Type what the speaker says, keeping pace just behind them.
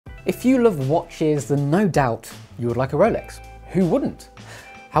If you love watches, then no doubt you would like a Rolex. Who wouldn't?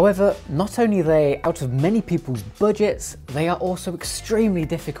 However, not only are they out of many people's budgets, they are also extremely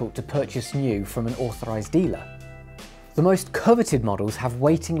difficult to purchase new from an authorised dealer. The most coveted models have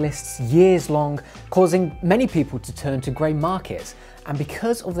waiting lists years long, causing many people to turn to grey markets, and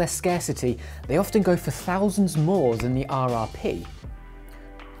because of their scarcity, they often go for thousands more than the RRP.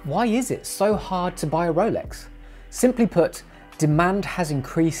 Why is it so hard to buy a Rolex? Simply put, demand has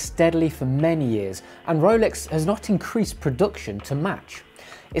increased steadily for many years, and Rolex has not increased production to match.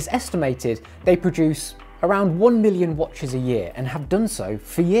 It's estimated they produce around 1 million watches a year and have done so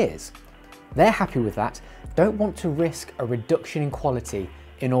for years. They're happy with that, don't want to risk a reduction in quality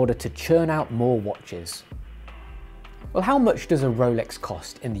in order to churn out more watches. Well, how much does a Rolex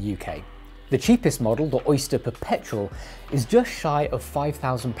cost in the UK? The cheapest model, the Oyster Perpetual, is just shy of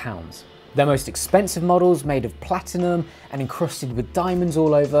 £5,000. Their most expensive models, made of platinum and encrusted with diamonds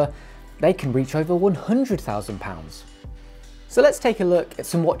all over, they can reach over £100,000. So let's take a look at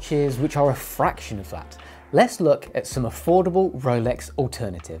some watches which are a fraction of that. Let's look at some affordable Rolex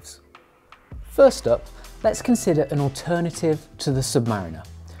alternatives. First up, let's consider an alternative to the Submariner.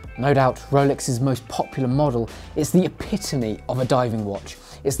 No doubt Rolex's most popular model is the epitome of a diving watch.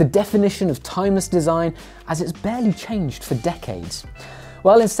 It's the definition of timeless design, as it's barely changed for decades.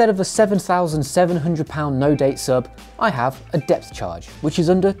 Well, instead of a £7,700 no-date sub, I have a depth charge, which is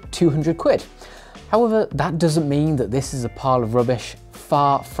under 200 quid. However, that doesn't mean that this is a pile of rubbish.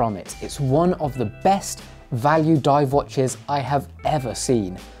 Far from it. It's one of the best value dive watches I have ever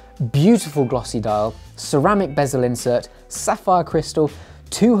seen. Beautiful glossy dial, ceramic bezel insert, sapphire crystal,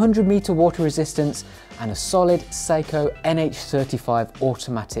 200 meter water resistance, and a solid Seiko NH35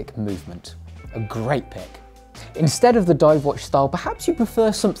 automatic movement. A great pick. Instead of the dive watch style, perhaps you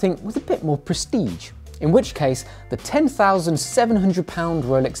prefer something with a bit more prestige, in which case the £10,700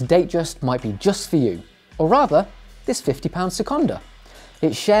 Rolex Datejust might be just for you, or rather, this £50 Sekonda.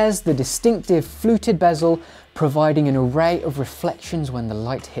 It shares the distinctive fluted bezel, providing an array of reflections when the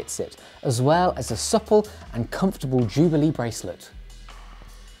light hits it, as well as a supple and comfortable Jubilee bracelet.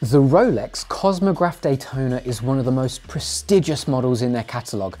 The Rolex Cosmograph Daytona is one of the most prestigious models in their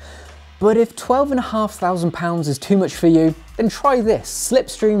catalogue, but if £12,500 is too much for you, then try this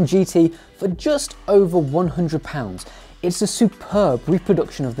Slipstream GT for just over £100. It's a superb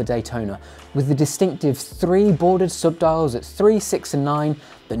reproduction of the Daytona, with the distinctive 3 bordered subdials at 3, 6 and 9,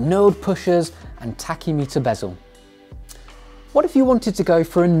 the knurled pushers and tachymeter bezel. What if you wanted to go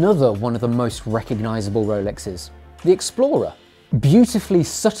for another one of the most recognisable Rolexes? The Explorer. Beautifully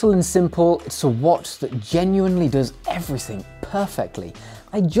subtle and simple, it's a watch that genuinely does everything perfectly.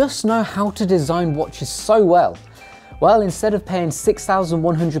 I just know how to design watches so well. Well, instead of paying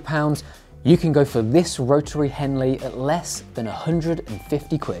 £6,100, you can go for this Rotary Henley at less than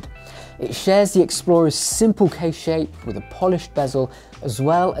 150 quid. It shares the Explorer's simple case shape with a polished bezel, as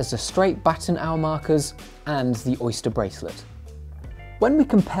well as the straight batten hour markers and the Oyster bracelet. When we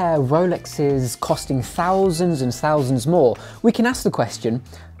compare Rolexes costing thousands and thousands more, we can ask the question,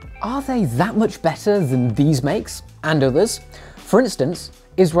 are they that much better than these makes and others? For instance,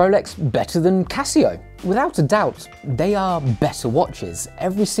 is Rolex better than Casio? Without a doubt, they are better watches.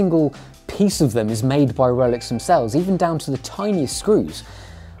 Every single piece of them is made by Rolex themselves, even down to the tiniest screws.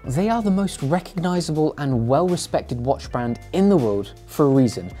 They are the most recognisable and well-respected watch brand in the world for a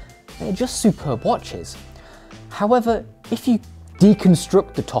reason. They're just superb watches. However, if you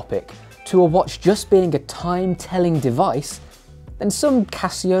deconstruct the topic to a watch just being a time-telling device, then some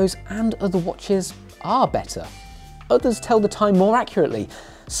Casios and other watches are better. Others tell the time more accurately.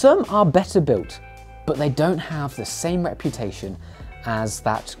 Some are better built, but they don't have the same reputation as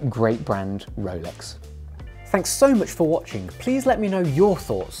that great brand Rolex. Thanks so much for watching. Please let me know your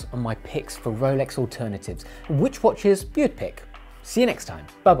thoughts on my picks for Rolex alternatives and which watches you'd pick. See you next time.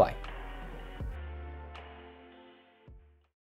 Bye bye.